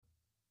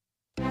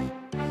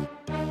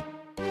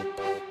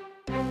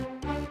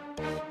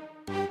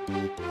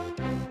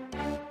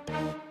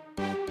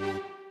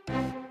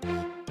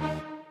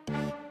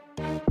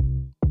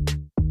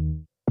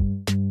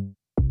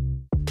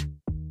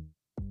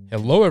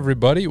Hello,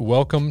 everybody.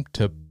 Welcome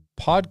to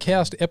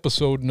podcast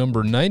episode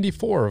number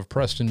 94 of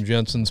Preston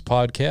Jensen's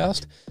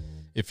podcast.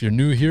 If you're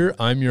new here,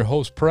 I'm your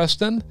host,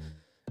 Preston,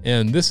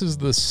 and this is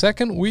the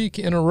second week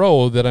in a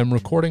row that I'm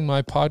recording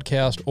my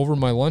podcast over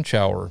my lunch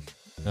hour.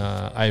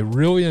 I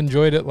really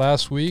enjoyed it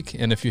last week,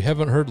 and if you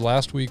haven't heard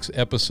last week's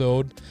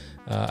episode,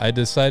 I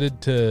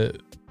decided to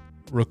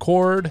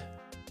record,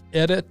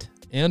 edit,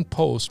 and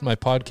post my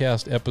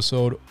podcast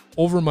episode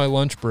over my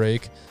lunch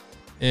break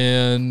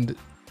and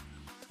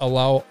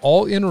allow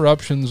all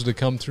interruptions to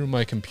come through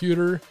my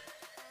computer.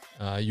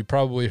 You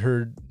probably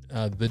heard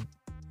the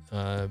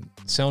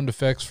sound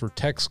effects for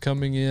text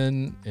coming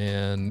in,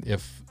 and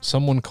if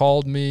someone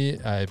called me,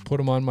 I put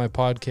them on my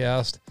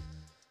podcast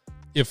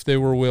if they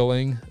were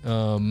willing.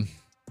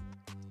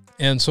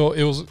 And so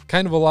it was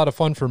kind of a lot of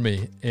fun for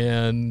me.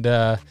 And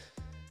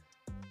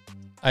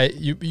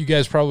you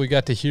guys probably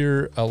got to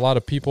hear a lot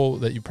of people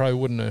that you probably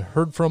wouldn't have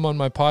heard from on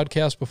my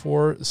podcast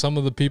before. Some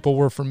of the people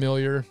were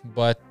familiar,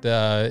 but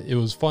it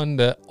was fun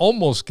to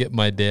almost get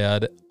my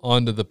dad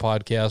onto the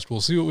podcast.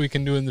 We'll see what we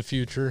can do in the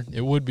future. It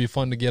would be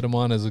fun to get him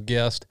on as a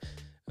guest.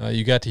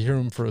 You got to hear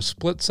him for a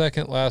split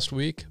second last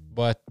week,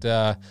 but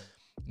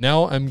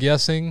now I'm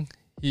guessing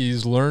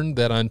he's learned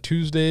that on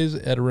Tuesdays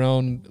at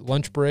around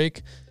lunch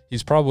break,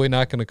 he's probably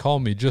not going to call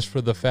me just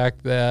for the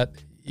fact that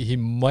he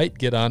might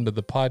get onto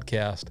the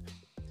podcast.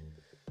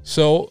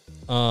 So,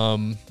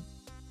 I'm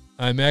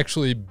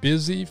actually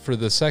busy for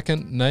the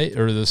second night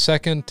or the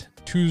second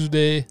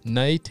Tuesday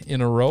night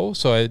in a row.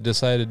 So I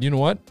decided, you know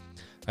what?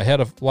 I had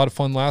a lot of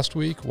fun last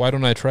week. Why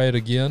don't I try it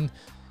again?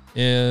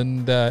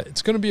 And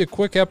it's going to be a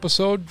quick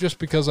episode just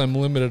because I'm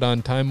limited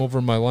on time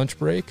over my lunch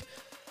break.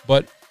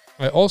 But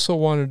I also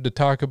wanted to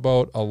talk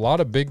about a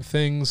lot of big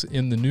things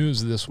in the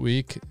news this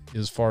week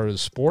as far as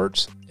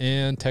sports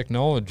and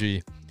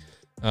technology.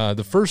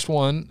 The first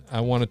one I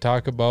want to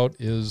talk about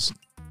is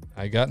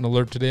I got an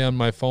alert today on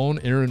my phone.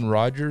 Aaron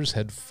Rodgers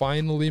had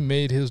finally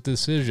made his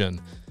decision,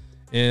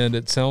 and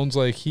it sounds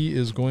like he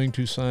is going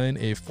to sign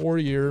a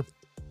 4-year,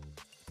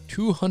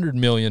 $200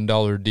 million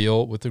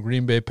deal with the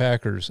Green Bay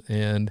Packers.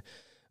 And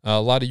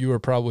a lot of you are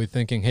probably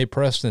thinking, hey,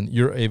 Preston,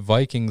 you're a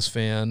Vikings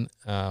fan.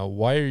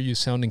 Why are you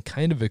sounding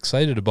kind of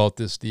excited about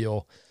this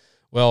deal?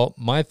 Well,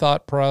 my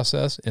thought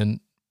process, and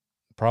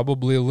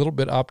probably a little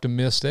bit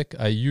optimistic,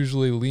 I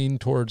usually lean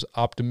towards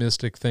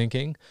optimistic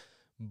thinking.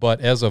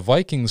 But as a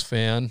Vikings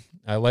fan,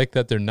 I like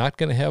that they're not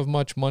going to have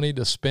much money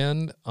to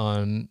spend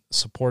on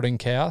supporting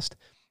cast.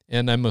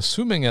 And I'm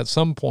assuming at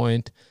some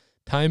point,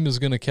 time is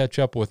going to catch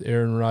up with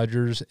Aaron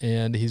Rodgers,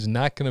 and he's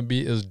not going to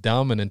be as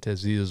dominant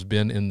as he has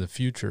been in the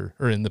future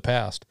or in the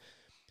past.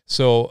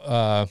 So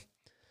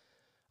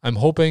I'm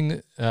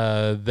hoping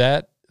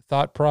that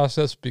thought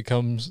process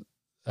becomes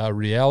a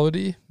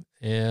reality,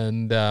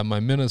 and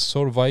my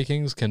Minnesota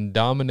Vikings can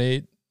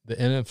dominate the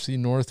NFC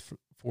North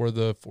for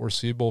the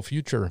foreseeable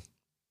future.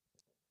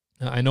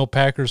 I know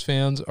Packers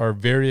fans are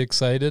very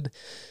excited,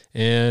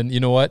 and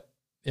you know what?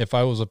 If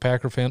I was a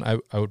Packer fan,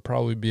 I would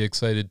probably be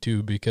excited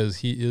too because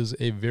he is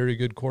a very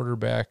good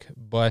quarterback,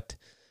 but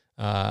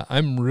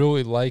I'm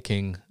really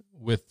liking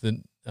with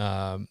the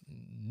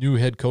new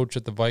head coach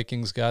that the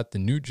Vikings got, the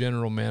new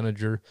general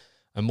manager.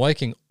 I'm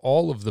liking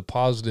all of the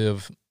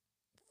positive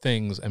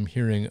things I'm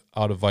hearing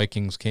out of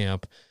Vikings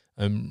camp.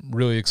 I'm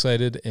really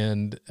excited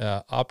and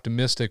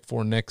optimistic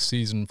for next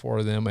season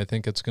for them. I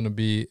think it's going to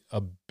be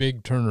a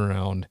big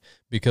turnaround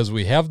because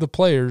we have the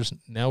players.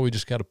 Now we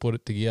just got to put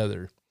it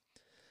together.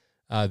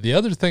 The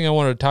other thing I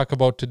want to talk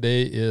about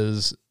today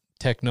is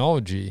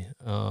technology.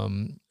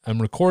 I'm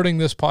recording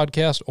this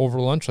podcast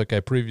over lunch, like I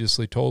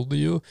previously told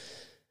you.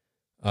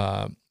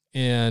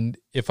 And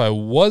if I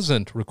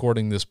wasn't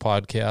recording this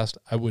podcast,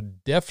 I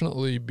would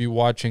definitely be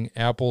watching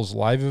Apple's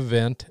live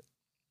event.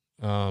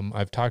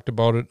 I've talked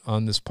about it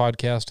on this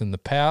podcast in the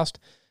past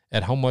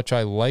at how much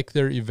I like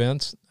their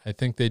events. I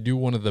think they do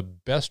one of the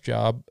best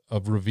job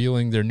of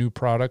revealing their new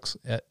products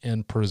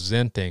and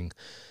presenting.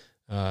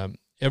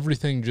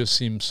 Everything just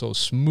seems so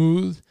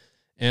smooth,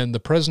 and the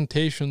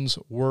presentations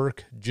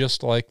work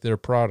just like their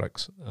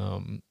products.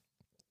 One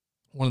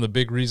of the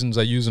big reasons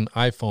I use an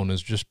iPhone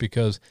is just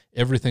because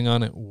everything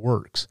on it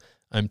works.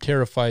 I'm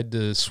terrified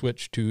to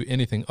switch to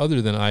anything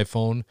other than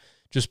iPhone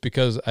just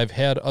because I've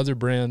had other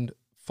brand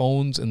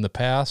phones in the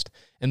past,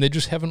 and they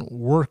just haven't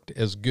worked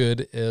as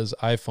good as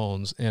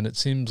iPhones. And it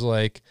seems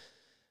like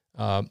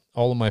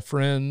all of my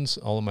friends,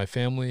 all of my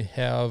family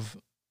have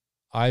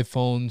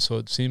iPhones, so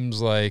it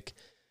seems like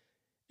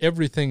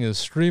everything is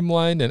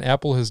streamlined, and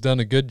Apple has done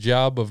a good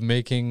job of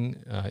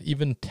making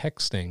even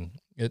texting.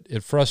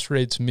 It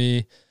frustrates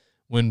me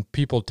when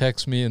people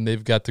text me and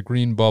they've got the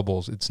green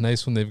bubbles. It's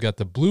nice when they've got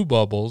the blue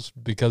bubbles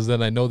because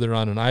then I know they're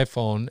on an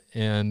iPhone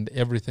and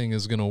everything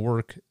is going to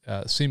work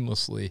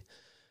seamlessly.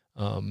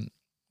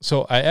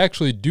 So I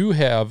actually do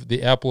have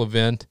the Apple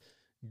event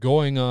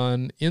going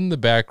on in the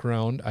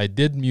background. I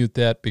did mute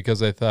that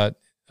because I thought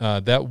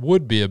that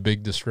would be a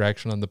big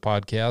distraction on the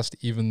podcast,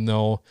 even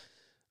though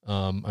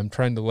I'm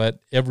trying to let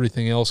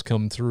everything else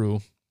come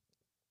through.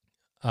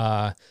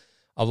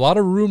 a lot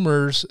of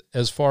rumors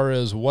as far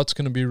as what's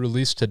going to be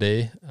released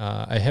today.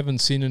 I haven't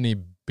seen any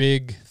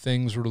big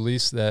things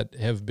released that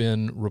have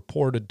been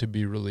reported to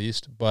be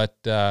released, but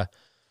a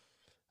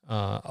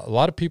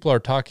lot of people are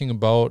talking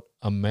about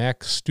a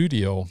Mac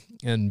Studio,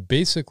 and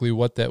basically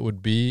what that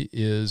would be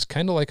is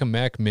kind of like a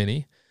Mac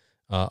Mini.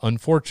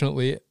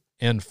 Unfortunately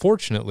and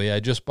fortunately, I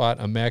just bought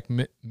a Mac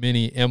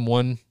Mini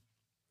M1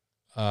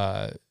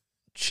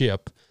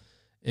 chip,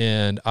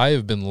 and I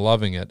have been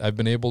loving it. I've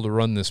been able to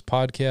run this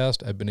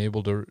podcast. I've been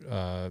able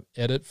to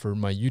edit for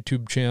my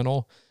YouTube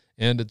channel,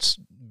 and it's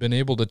been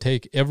able to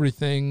take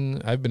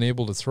everything I've been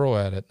able to throw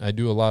at it. I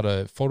do a lot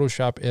of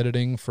Photoshop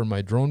editing for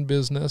my drone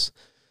business,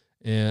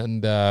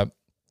 and I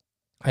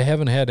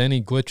haven't had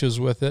any glitches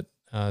with it.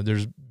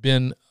 There's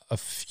been a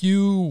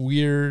few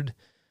weird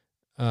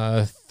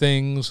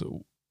things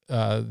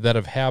that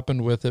have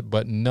happened with it,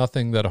 but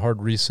nothing that a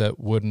hard reset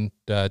wouldn't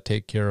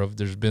take care of.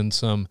 There's been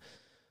some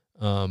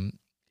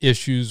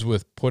issues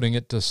with putting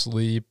it to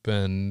sleep,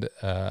 and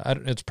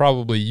it's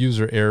probably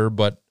user error,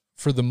 but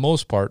for the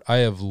most part, I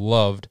have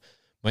loved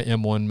my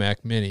M1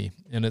 Mac Mini.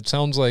 And it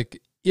sounds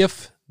like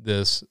if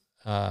this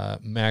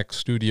Mac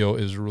Studio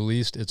is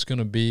released, it's going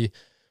to be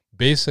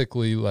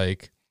basically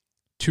like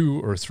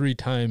 2 or 3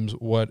 times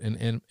what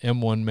an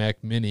M1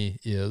 Mac Mini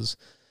is.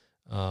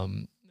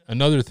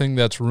 Another thing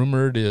that's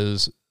rumored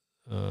is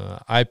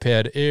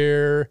iPad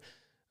Air,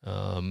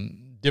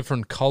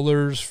 different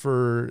colors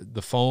for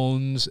the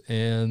phones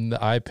and the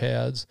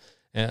iPads.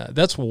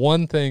 That's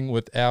one thing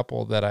with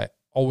Apple that I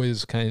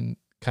always kind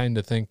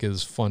of think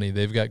is funny.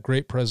 They've got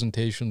great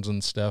presentations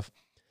and stuff,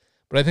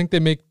 but I think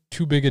they make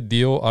too big a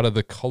deal out of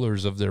the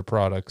colors of their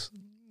products.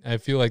 I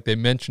feel like they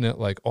mention it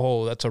like,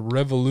 oh, that's a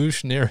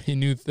revolutionary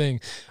new thing.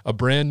 A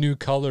brand new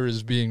color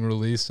is being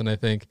released, and I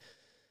think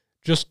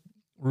just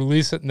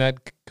release it in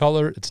that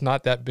color. It's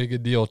not that big a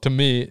deal. To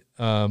me,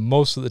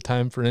 most of the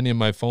time for any of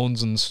my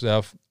phones and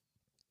stuff,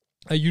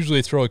 I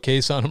usually throw a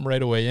case on them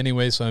right away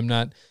anyway, so I'm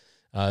not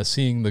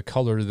seeing the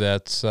color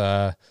that's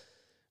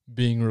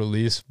being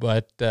released.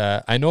 But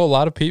I know a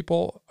lot of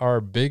people are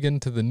big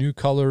into the new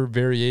color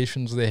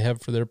variations they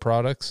have for their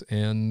products,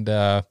 and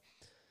that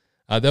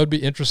would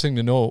be interesting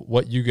to know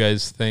what you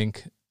guys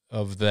think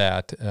of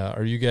that.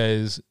 Are you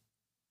guys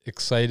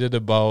excited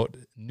about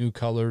new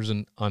colors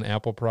on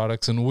Apple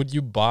products? And would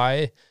you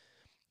buy,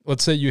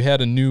 let's say you had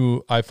a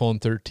new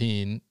iPhone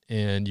 13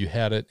 and you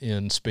had it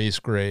in space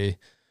gray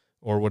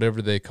or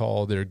whatever they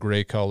call their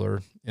gray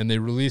color, and they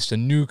released a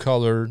new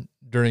color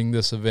during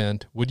this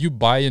event, would you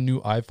buy a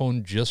new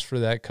iPhone just for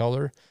that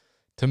color?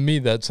 To me,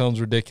 that sounds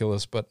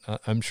ridiculous, but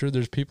I'm sure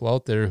there's people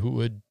out there who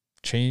would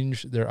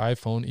change their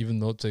iPhone, even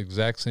though it's the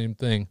exact same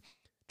thing,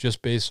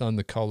 just based on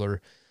the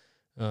color.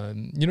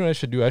 You know what I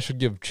should do? I should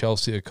give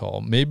Chelsea a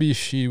call. Maybe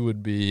she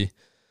would be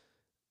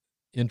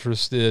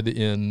interested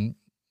in,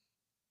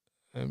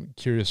 I'm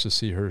curious to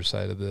see her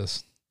side of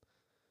this.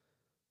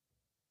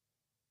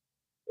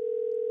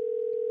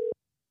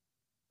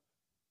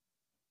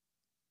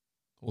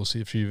 We'll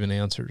see if she even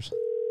answers.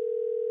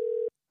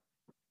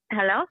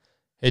 Hello?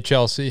 Hey,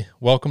 Chelsea.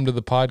 Welcome to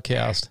the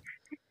podcast.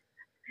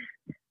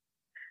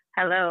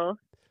 Hello?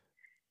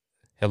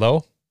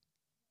 Hello?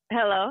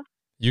 Hello?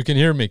 You can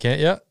hear me,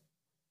 can't you?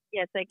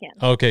 Yes, I can.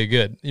 Okay,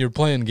 good. You're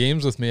playing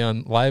games with me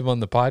live on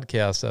the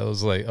podcast. I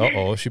was like,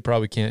 uh-oh, she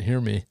probably can't hear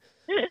me.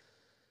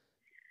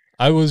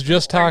 I was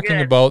just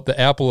talking about the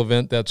Apple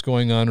event that's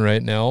going on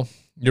right now.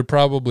 You're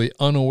probably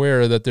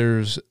unaware that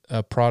there's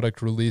a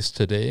product released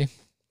today.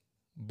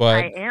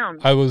 But I am.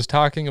 I was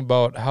talking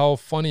about how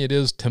funny it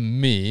is to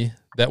me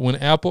that when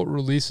Apple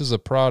releases a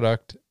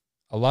product,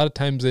 a lot of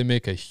times they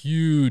make a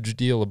huge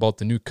deal about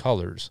the new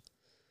colors.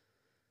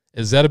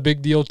 Is that a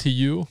big deal to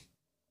you?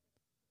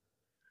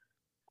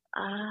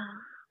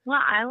 Well,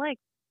 I like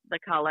the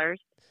colors.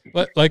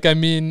 Like, I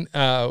mean,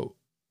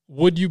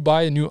 would you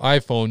buy a new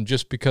iPhone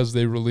just because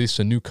they released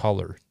a new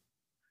color?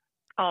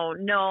 Oh,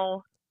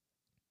 no.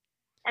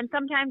 And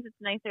sometimes it's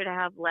nicer to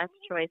have less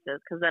choices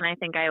because then I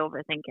think I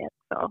overthink it.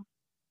 So.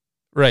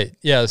 Right.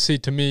 Yeah. See,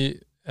 to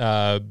me,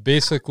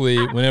 basically,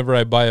 whenever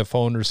I buy a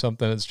phone or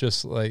something, it's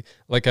just like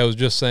I was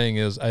just saying,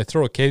 is I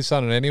throw a case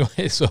on it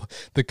anyway, so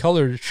the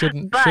color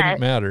shouldn't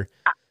matter.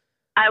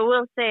 I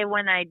will say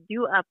when I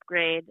do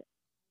upgrade,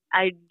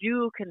 I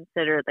do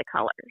consider the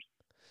colors.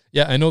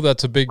 Yeah, I know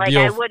that's a big deal.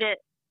 I wouldn't.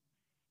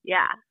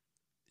 Yeah.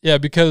 Yeah,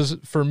 because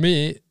for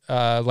me,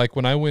 like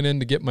when I went in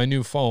to get my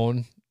new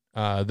phone,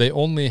 they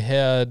only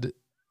had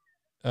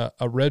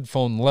a red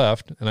phone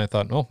left, and I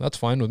thought, no, that's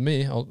fine with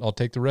me. I'll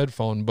take the red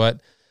phone.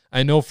 But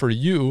I know for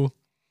you,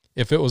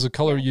 if it was a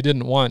color you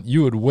didn't want,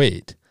 you would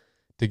wait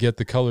to get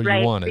the color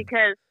you wanted.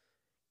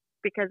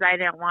 Because I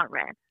didn't want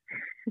red.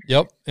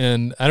 Yep,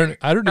 and I don't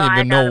so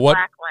even know what.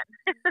 Black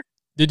one.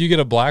 Did you get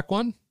a black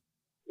one?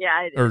 Yeah,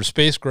 I did. Or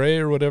space gray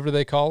or whatever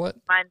they call it.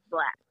 Mine's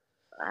black.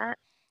 But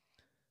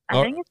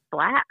I think it's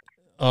black.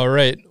 All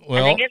right.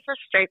 Well, I think it's a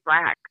straight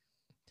black.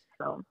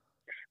 So.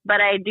 But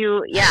I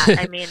do, yeah.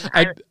 I mean,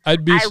 I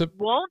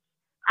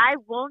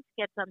won't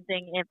get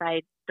something if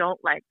I don't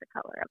like the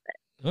color of it.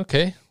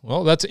 Okay.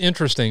 Well, that's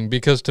interesting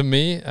because to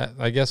me,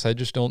 I guess I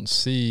just don't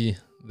see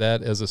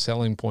that as a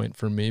selling point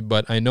for me,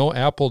 but I know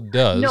Apple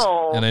does,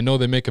 No. and I know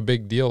they make a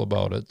big deal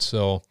about it.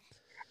 So,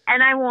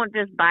 And I won't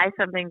just buy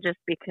something just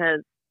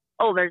because,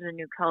 oh, there's a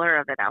new color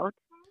of it out.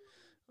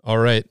 all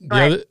right.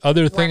 But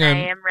other thing when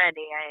I am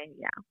ready,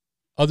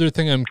 other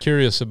thing I'm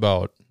curious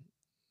about,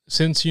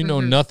 since you know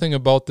nothing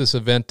about this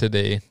event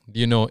today, do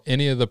you know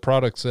any of the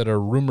products that are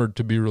rumored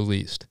to be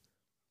released?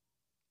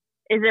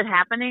 Is it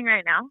happening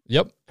right now?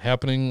 Yep,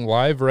 happening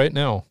live right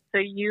now. So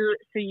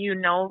you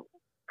know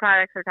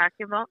products we're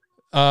talking about?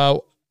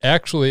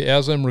 Actually,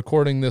 as I'm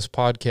recording this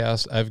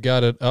podcast, I've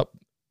got it up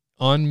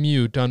on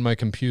mute on my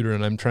computer,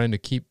 and I'm trying to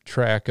keep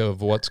track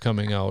of what's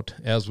coming out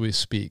as we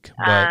speak.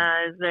 But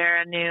Is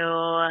there a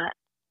new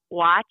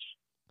watch?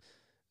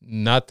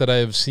 not that I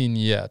have seen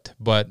yet,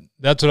 but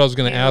that's what I was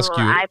going to ask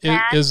you.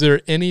 iPad? Is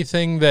there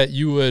anything that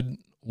you would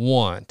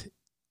want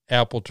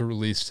Apple to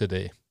release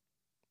today?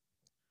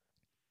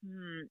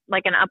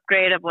 Like an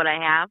upgrade of what I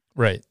have?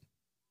 Right.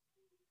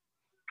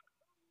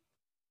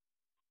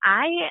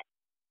 I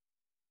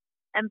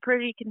am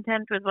pretty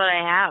content with what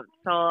I have,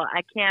 so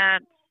I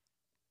can't.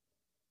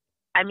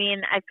 I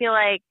mean, I feel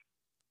like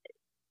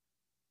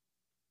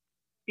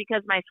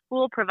because my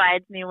school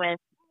provides me with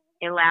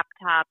a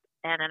laptop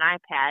and an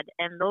iPad,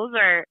 and those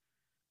are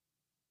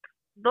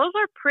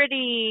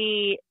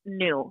pretty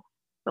new,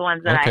 the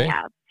ones that I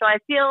have. So I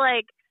feel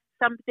like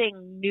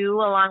something new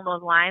along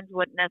those lines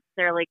wouldn't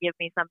necessarily give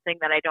me something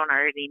that I don't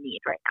already need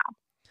right now.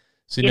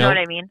 See, you know what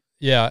I mean?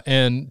 Yeah,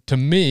 and to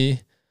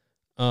me,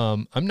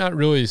 I'm not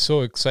really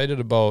so excited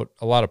about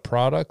a lot of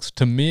products.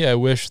 To me, I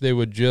wish they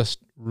would just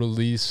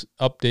release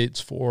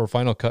updates for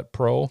Final Cut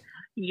Pro.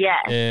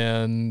 Yes.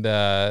 And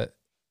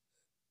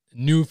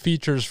new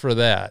features for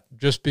that,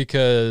 just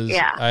because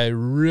I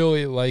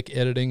really like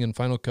editing in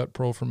Final Cut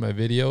Pro for my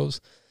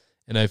videos.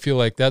 And I feel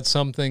like that's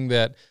something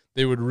that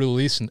they would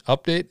release an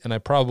update and I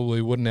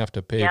probably wouldn't have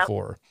to pay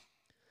for.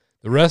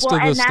 The rest of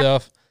the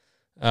stuff,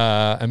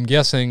 I'm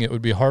guessing it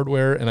would be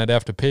hardware and I'd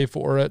have to pay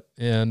for it.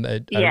 And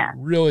I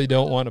really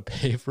don't want to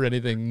pay for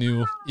anything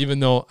new,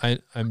 even though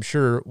I'm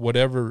sure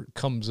whatever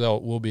comes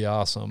out will be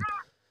awesome.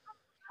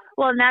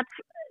 Well, and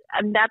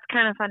that's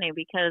kind of funny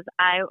because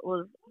I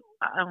was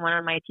on one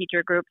of my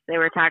teacher groups. They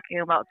were talking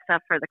about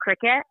stuff for the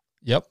Cricut.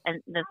 Yep.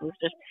 And this was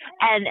just,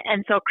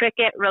 and so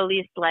Cricut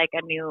released like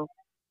a new,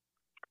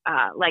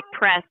 like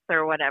press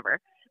or whatever.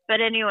 But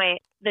anyway,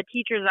 the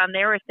teachers on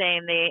there were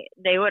saying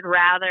they would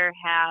rather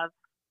have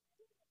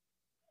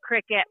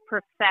Cricut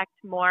perfect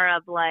more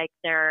of like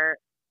their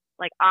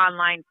like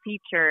online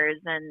features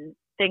and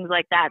things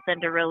like that than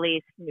to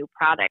release new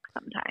products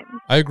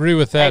sometimes. I agree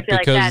with that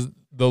because like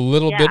the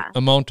little bit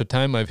amount of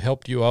time I've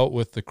helped you out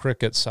with the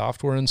Cricut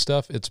software and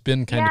stuff, it's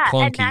been kind of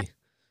clunky.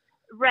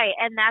 Right,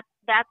 and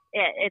that's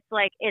it. It's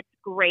like it's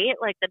great.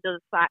 Like the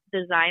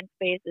design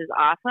space is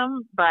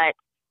awesome, but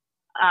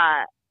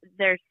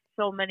there's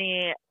so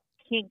many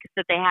kinks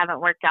that they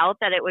haven't worked out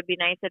that it would be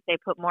nice if they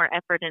put more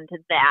effort into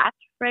that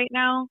right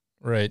now.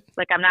 Right.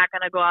 Like I'm not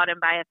going to go out and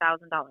buy $1,000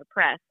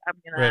 press. I'm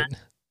going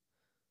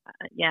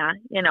to,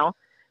 you know.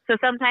 So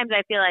sometimes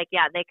I feel like,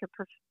 they could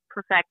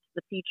perfect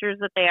the features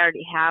that they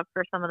already have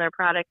for some of their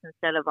products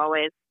instead of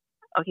always,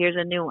 oh, here's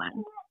a new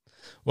one.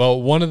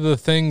 Well, one of the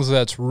things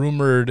that's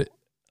rumored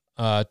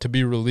to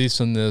be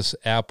released in this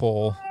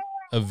Apple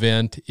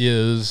event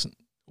is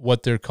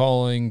what they're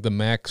calling the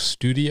Mac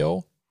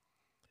Studio.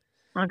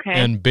 Okay.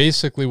 And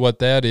basically what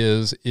that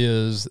is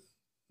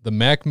the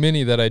Mac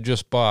Mini that I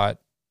just bought,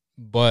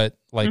 but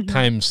like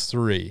times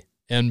 3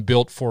 and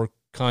built for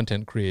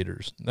content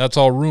creators. That's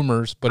all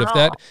rumors, but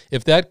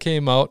if that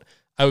came out,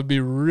 I would be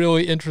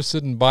really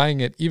interested in buying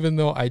it, even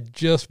though I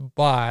just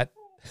bought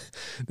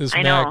this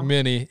Mac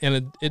Mini,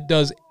 and it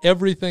does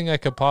everything I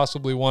could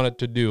possibly want it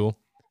to do.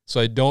 So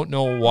I don't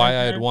know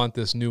why I'd want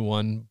this new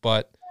one,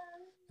 but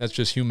that's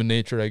just human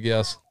nature, I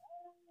guess.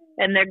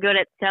 And they're good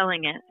at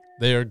selling it.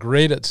 They are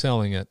great at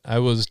selling it. I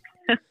was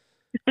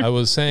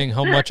saying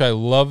how much I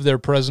love their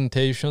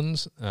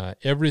presentations.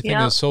 Everything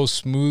is so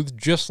smooth,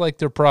 just like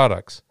their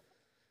products.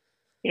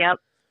 Yep.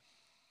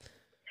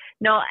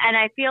 No, and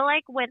I feel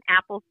like when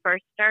Apple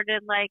first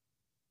started like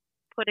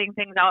putting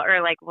things out,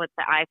 or like with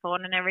the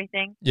iPhone and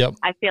everything,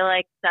 I feel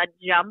like the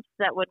jumps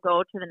that would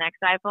go to the next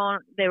iPhone,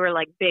 they were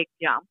like big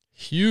jumps.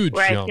 Huge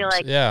where jumps. I feel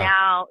like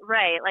now,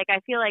 like I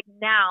feel like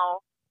now,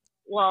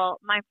 well,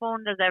 my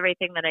phone does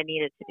everything that I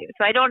need it to do.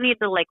 So I don't need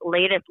the like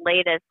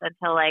latest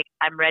until like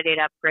I'm ready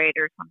to upgrade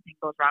or something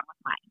goes wrong with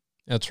mine.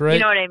 That's right. You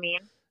know what I mean?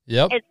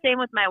 Yep. It's same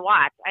with my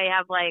watch. I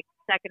have like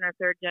 2nd or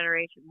 3rd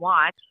generation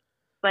watch,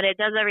 but it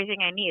does everything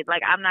I need.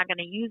 Like I'm not going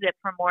to use it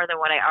for more than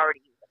what I already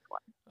use it for.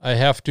 I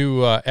have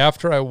to,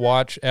 after I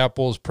watch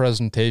Apple's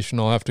presentation,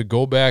 I'll have to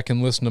go back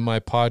and listen to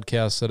my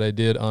podcast that I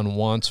did on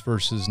wants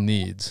versus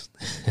needs.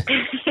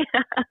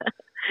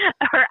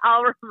 Or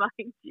I'll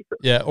remind you.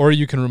 Yeah, or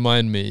you can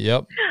remind me,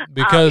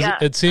 because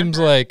it seems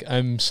like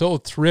I'm so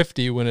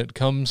thrifty when it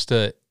comes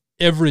to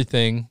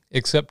everything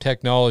except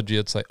technology.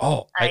 It's like,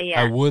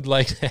 I would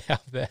like to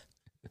have that.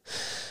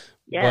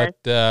 Yes.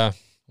 But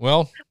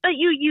Well, but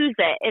you use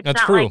it. It's that's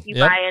not true. like you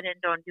buy it and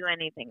don't do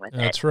anything with it.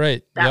 That's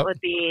right. That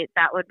would be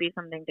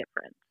something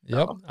different. So.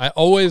 Yep. I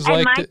always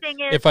and like to,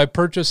 if I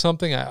purchase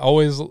something, I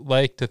always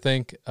like to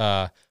think,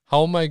 how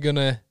am I going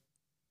to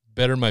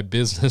better my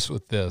business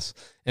with this?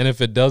 And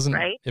if it doesn't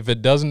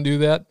do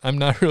that, I'm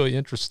not really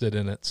interested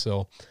in it.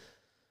 So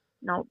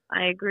nope,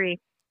 I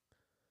agree.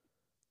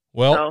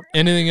 Well,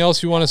 anything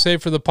else you want to say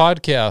for the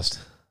podcast?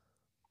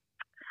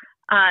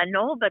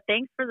 No, but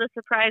thanks for the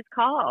surprise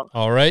call.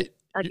 All right.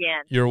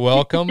 Again. You're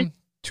welcome.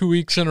 2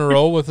 weeks in a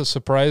row with a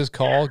surprise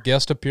call,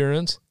 guest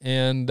appearance.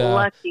 And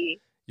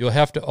lucky. You'll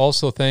have to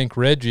also thank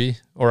Reggie,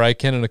 or I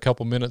can in a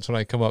couple minutes when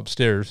I come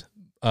upstairs,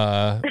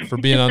 for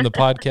being on the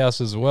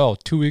podcast as well.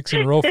 2 weeks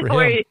in a row for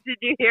him. Did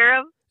you hear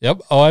him?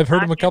 Yep. Oh, I've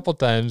heard him a couple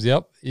times.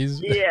 Yep.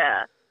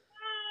 Yeah.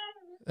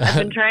 I've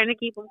been trying to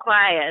keep him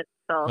quiet.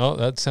 So. Oh,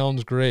 that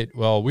sounds great.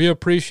 Well, we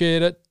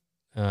appreciate it.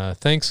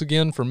 Thanks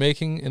again for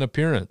making an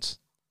appearance.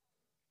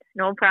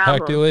 No problem.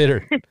 Talk to you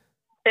later.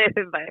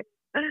 Bye.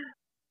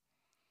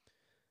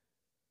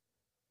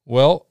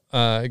 Well,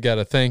 I got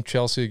to thank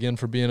Chelsea again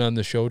for being on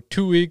the show.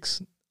 2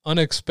 weeks,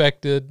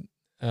 unexpected,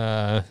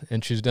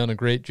 and she's done a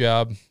great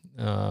job.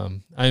 I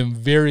am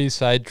very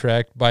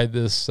sidetracked by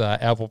this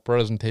Apple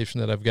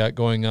presentation that I've got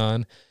going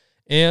on,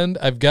 and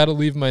I've got to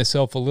leave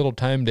myself a little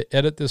time to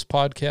edit this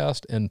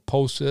podcast and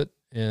post it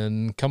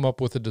and come up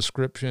with a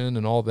description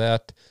and all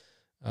that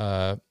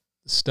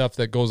stuff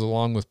that goes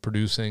along with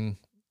producing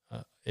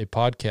a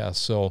podcast.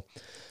 So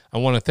I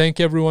want to thank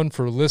everyone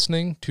for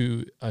listening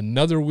to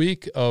another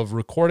week of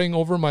recording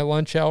over my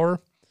lunch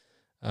hour.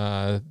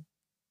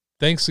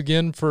 Thanks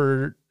again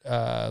for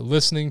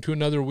listening to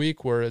another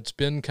week where it's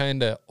been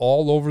kind of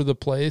all over the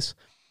place.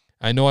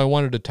 I know I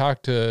wanted to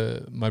talk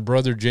to my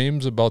brother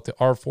James about the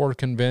R4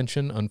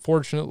 convention.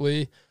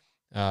 Unfortunately,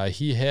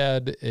 he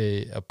had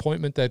an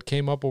appointment that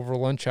came up over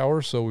lunch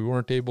hour, so we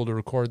weren't able to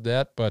record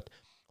that. But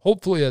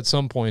hopefully at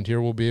some point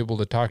here we'll be able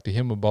to talk to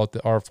him about the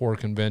R4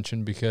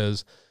 convention,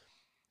 because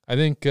I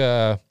think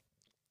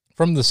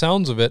from the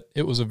sounds of it,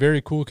 it was a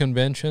very cool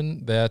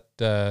convention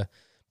that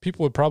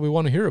people would probably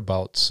want to hear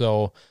about.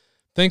 So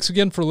thanks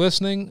again for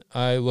listening.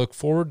 I look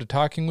forward to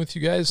talking with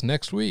you guys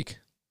next week.